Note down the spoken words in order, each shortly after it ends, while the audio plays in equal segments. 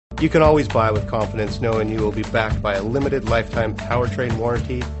You can always buy with confidence knowing you will be backed by a limited lifetime powertrain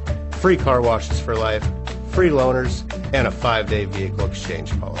warranty, free car washes for life, free loaners, and a 5-day vehicle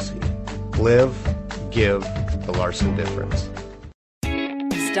exchange policy. Live, give the Larson difference.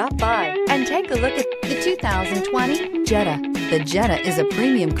 Stop by and take a look at the 2020 Jetta. The Jetta is a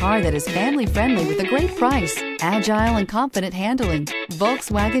premium car that is family friendly with a great price, agile and confident handling.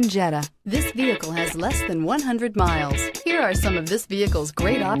 Volkswagen Jetta. This vehicle has less than 100 miles. Here are some of this vehicle's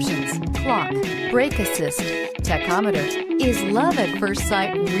great options: clock, brake assist, tachometer. Is love at first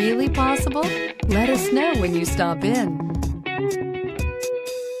sight really possible? Let us know when you stop in.